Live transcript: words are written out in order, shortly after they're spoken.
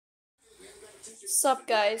Sup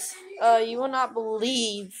guys, you will not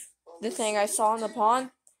believe the thing I saw in the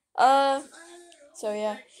pond. So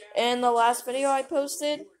yeah, in the last video I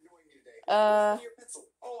posted,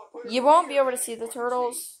 you won't be able to see the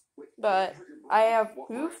turtles, but I have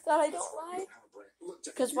proof that I don't lie.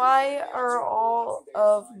 Because why are all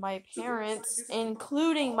of my parents,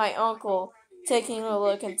 including my uncle, taking a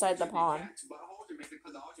look inside the pond?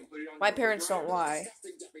 My parents don't lie.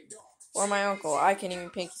 Or my uncle. I can even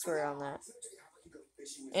pinky swear on that.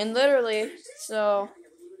 And literally, so,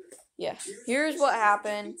 yeah. Here's what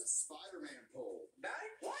happened.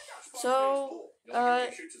 So,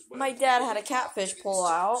 my dad had a catfish pull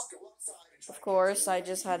out. Of course, I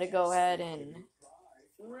just had to go ahead and,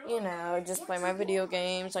 just play my video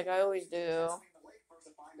games like I always do.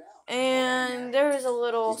 And there was a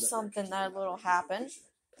little something that happened.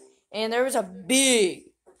 And there was a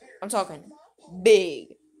I'm talking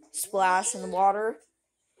big splash in the water.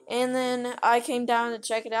 And then I came down to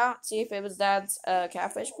check it out, see if it was Dad's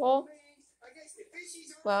catfish pole.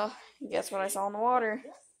 Well, guess what I saw in the water?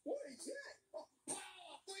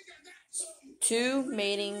 Two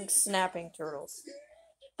mating snapping turtles.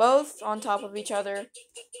 Both on top of each other.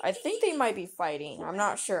 I think they might be fighting. I'm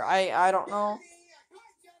not sure. I don't know.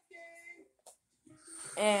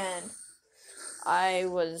 And I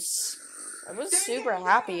was super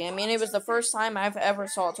happy. I mean, it was the first time I've ever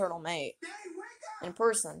saw a turtle mate in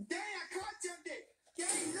person.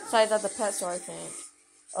 Besides at the pet store, I think.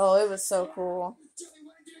 Oh, it was so cool.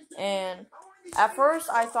 And at first,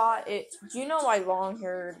 I thought do you know my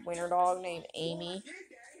long-haired winter dog named Amy?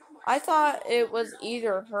 I thought it was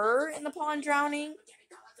either her in the pond drowning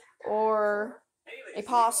or a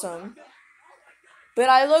possum. But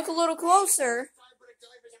I look a little closer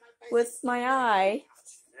with my eye,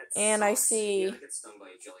 and I see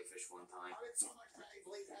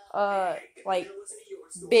like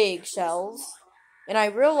big shells, and I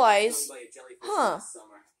realize,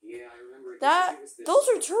 those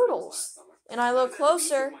are turtles. And I look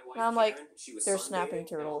closer, and I'm like, they're snapping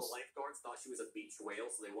turtles.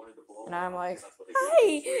 And I'm like,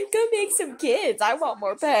 hey, go make some kids. I want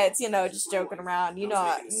more pets. Just joking around. You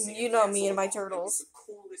know me and my turtles.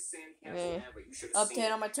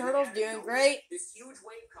 Update on my turtles, doing great.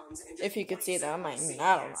 If you could see them, I mean,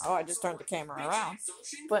 I don't know. I just turned the camera around.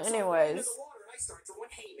 But anyways,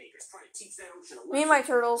 me and my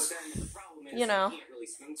turtles,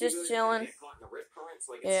 just chilling.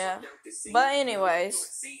 Yeah. But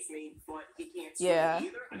anyways, yeah,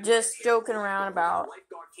 just joking around about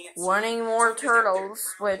wanting more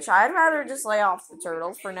turtles, which I'd rather just lay off the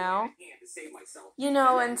turtles for now.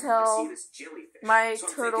 Until my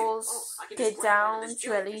turtles get down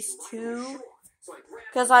to at least 2.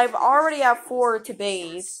 Because I've already have 4 to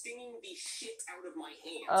bathe.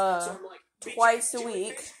 Twice a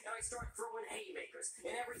week.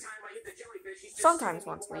 Sometimes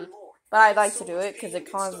once a week. But I'd like to do it because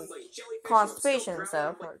it causes constipation and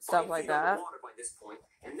stuff like that.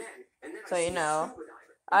 So,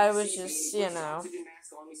 I was just,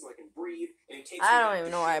 I don't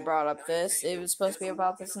even know why I brought up this. It was supposed to be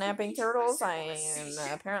about the snapping turtles. I am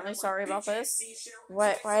apparently sorry about this.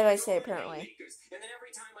 Why did I say apparently?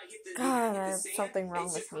 God, I have something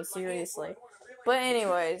wrong with me, seriously. But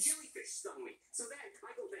anyways.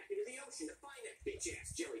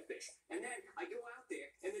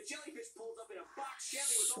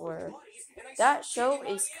 Swear. That show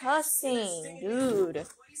is cussing, dude.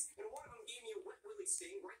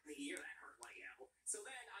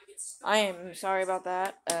 I am sorry about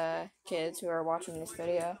that, kids who are watching this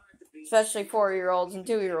video. Especially 4-year-olds and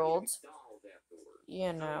 2-year-olds.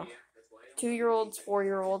 2-year-olds,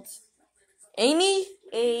 4-year-olds. Any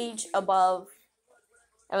age above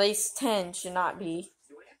at least 10 should not be,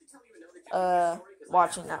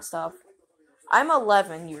 watching that stuff. I'm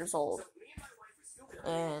 11 years old.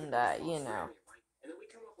 And,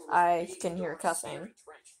 I can hear cussing.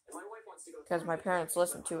 Because my parents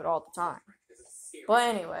listen to it all the time.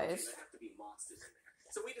 But anyways.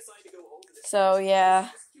 So, yeah.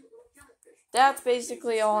 That's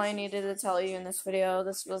basically all I needed to tell you in this video.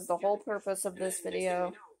 This was the whole purpose of this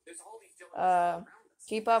video.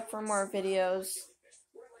 Keep up for more videos.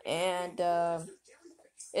 And,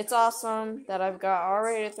 it's awesome that I've got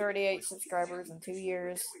already 38 subscribers in 2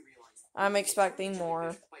 years. I'm expecting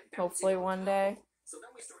more, hopefully one day.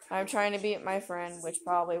 I'm trying to beat my friend, which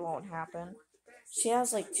probably won't happen. She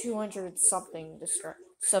has like 200 something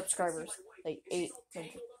subscribers. Like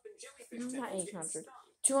 800. No, not 800.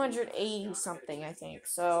 280 something, I think.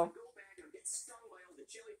 So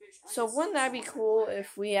wouldn't that be cool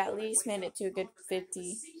if we at least made it to a good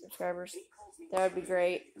 50 subscribers? That would be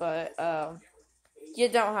great, but, You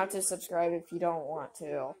don't have to subscribe if you don't want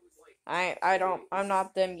to. I'm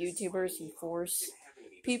not them YouTubers who force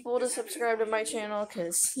people to subscribe to my channel,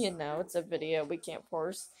 because, it's a video, we can't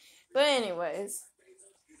force. But anyways,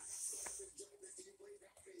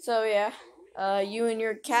 so yeah, you and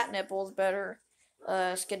your cat nipples better,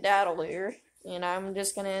 skedaddle here. And I'm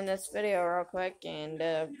just gonna end this video real quick, and,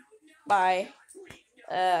 bye.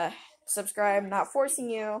 Subscribe, not forcing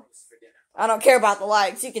you. I don't care about the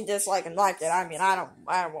likes. You can dislike and like it. I mean, I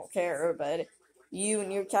won't care, but you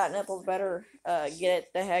and your cat nipples better,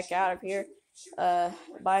 get the heck out of here.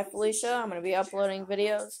 Bye, Felicia. I'm gonna be uploading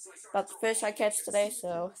videos about the fish I catch today,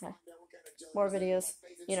 so, more videos,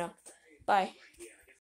 Bye.